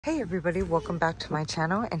Hey everybody, welcome back to my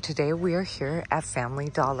channel, and today we are here at Family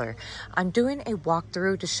Dollar. I'm doing a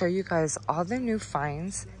walkthrough to show you guys all the new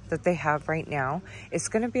finds that they have right now. It's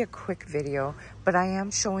going to be a quick video, but I am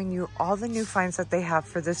showing you all the new finds that they have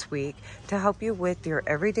for this week to help you with your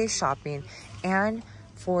everyday shopping and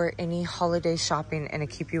for any holiday shopping and to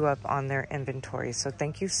keep you up on their inventory. So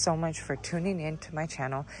thank you so much for tuning in to my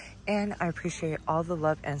channel, and I appreciate all the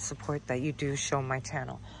love and support that you do show my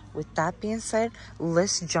channel. With that being said,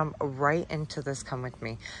 let's jump right into this. Come with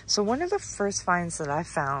me. So one of the first finds that I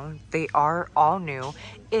found, they are all new,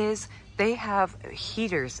 is they have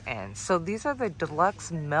heaters in. So these are the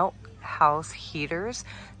deluxe milk house heaters.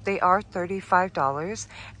 They are $35,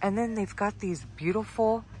 and then they've got these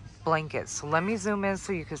beautiful blankets. So let me zoom in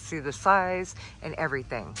so you can see the size and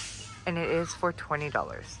everything, and it is for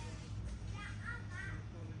 $20.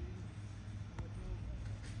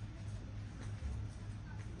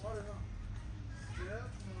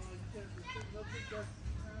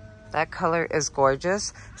 That color is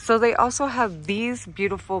gorgeous. So they also have these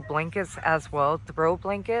beautiful blankets as well, throw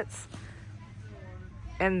blankets,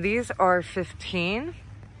 and these are $15.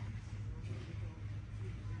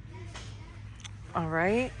 All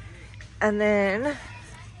right, and then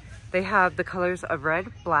they have the colors of red,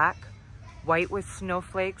 black, white with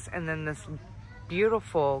snowflakes, and then this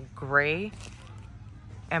beautiful gray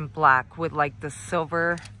and black with like the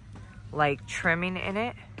silver like trimming in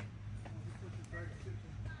it.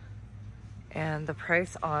 And the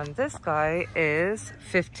price on this guy is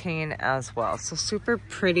 $15 as well. So super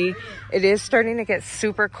pretty. It is starting to get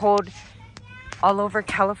super cold all over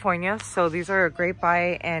California, so these are a great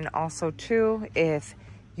buy. And also too, if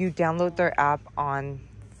you download their app on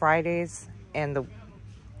Fridays and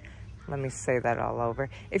let me say that all over.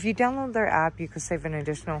 If you download their app, you could save an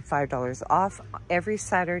additional $5 off every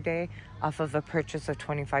Saturday off of a purchase of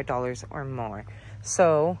 $25 or more.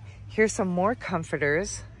 So here's some more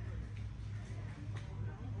comforters.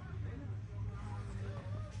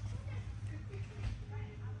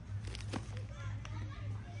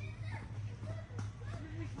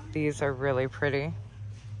 These are really pretty.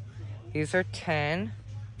 These are $10.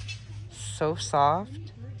 So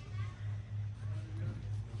soft.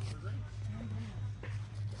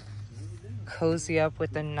 Cozy up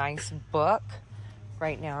with a nice book.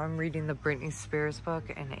 Right now I'm reading the Britney Spears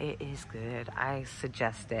book, and it is good. I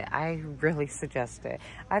suggest it. I really suggest it.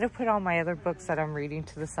 I had to put all my other books that I'm reading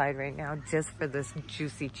to the side right now just for this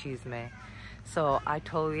juicy chisme. So I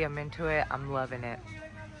totally am into it. I'm loving it.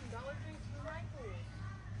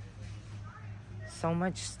 So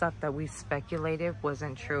much stuff that we speculated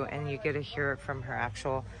wasn't true, and you get to hear it from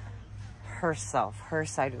herself, her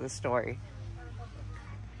side of the story.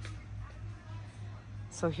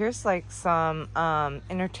 So here's like some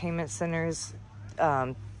entertainment centers,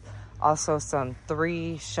 also some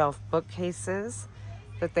 3-shelf bookcases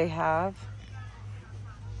that they have.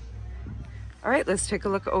 All right, let's take a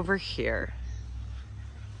look over here.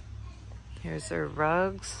 Here's their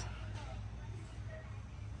rugs.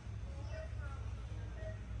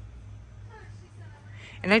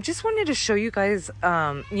 And I just wanted to show you guys,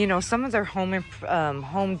 you know, some of their home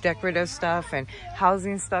decorative stuff and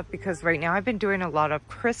housing stuff, because right now I've been doing a lot of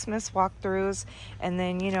Christmas walkthroughs. And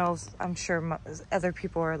then, you know, I'm sure other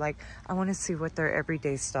people are like, I want to see what their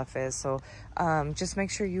everyday stuff is. So just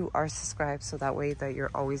make sure you are subscribed, so that way that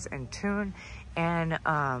you're always in tune. And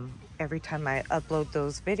every time I upload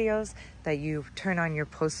those videos, that you turn on your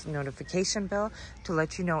post notification bell to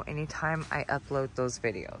let you know anytime I upload those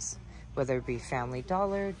videos, whether it be Family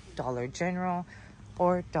Dollar, Dollar General,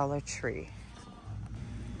 or Dollar Tree.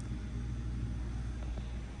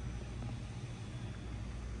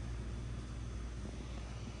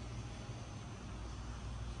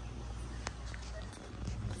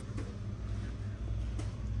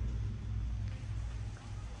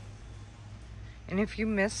 And if you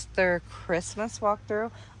missed their Christmas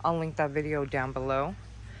walkthrough, I'll link that video down below,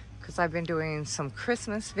 because I've been doing some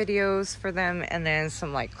Christmas videos for them and then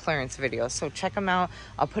some like clearance videos. So check them out.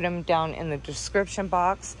 I'll put them down in the description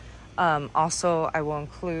box. Also, I will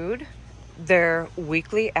include their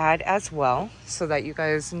weekly ad as well, so that you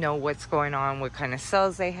guys know what's going on, what kind of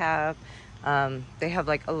sales they have. They have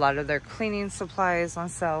like a lot of their cleaning supplies on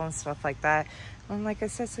sale and stuff like that. And like I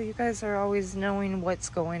said, so you guys are always knowing what's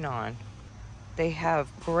going on. They have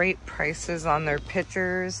great prices on their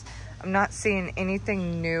pictures. I'm not seeing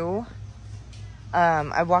anything new.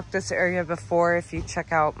 I walked this area before. If you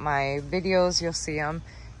check out my videos, you'll see them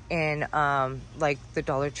in like the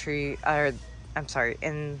Dollar Tree, or I'm sorry,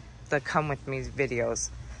 in the Come With Me videos.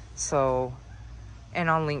 So, and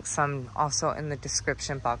I'll link some also in the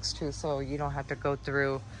description box too, so you don't have to go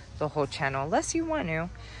through the whole channel unless you want to.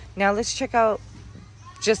 Now let's check out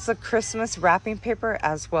just the Christmas wrapping paper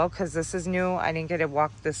as well, because this is new. I didn't get to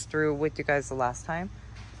walk this through with you guys the last time.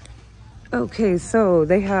 Okay, so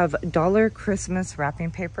they have dollar Christmas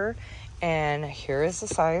wrapping paper, and here is the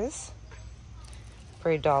size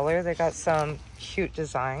for $1. They got some cute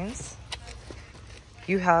designs.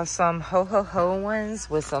 You have some ho ho ho ones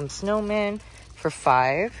with some snowmen for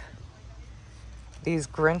 $5. These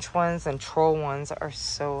Grinch ones and troll ones are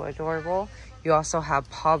so adorable. You also have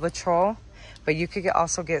Paw Patrol, but you could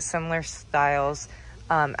also get similar styles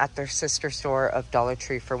at their sister store of Dollar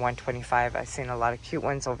Tree for $1.25. I've seen a lot of cute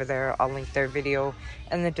ones over there. I'll link their video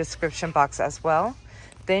in the description box as well.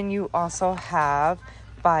 Then you also have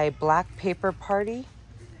by Black Paper Party.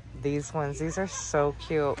 These ones, these are so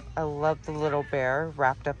cute. I love the little bear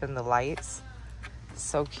wrapped up in the lights.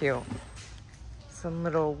 So cute. Some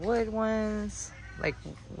little wood ones, like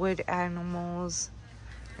wood animals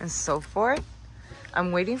and so forth.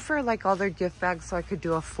 I'm waiting for like all their gift bags so I could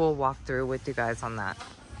do a full walkthrough with you guys on that.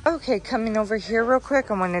 Okay, coming over here real quick,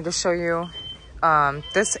 I wanted to show you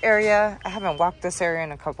this area. I haven't walked this area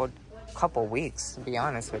in a couple weeks, to be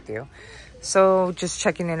honest with you. So just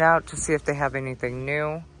checking it out to see if they have anything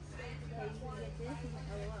new.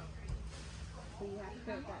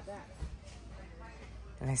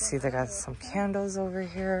 And I see they got some candles over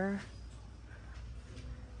here.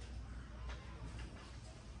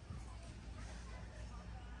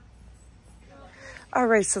 All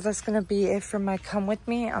right, so that's going to be it for my come with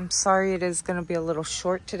me. I'm sorry it is going to be a little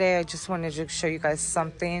short today. I just wanted to show you guys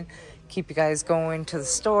something, keep you guys going to the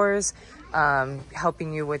stores,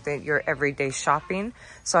 helping you with your everyday shopping.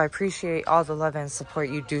 So I appreciate all the love and support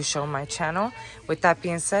you do show my channel. With that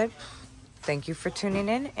being said, thank you for tuning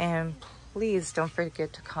in, and please don't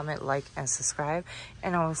forget to comment, like, and subscribe.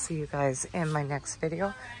 And I will see you guys in my next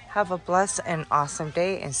video. Have a blessed and awesome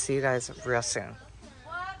day, and see you guys real soon.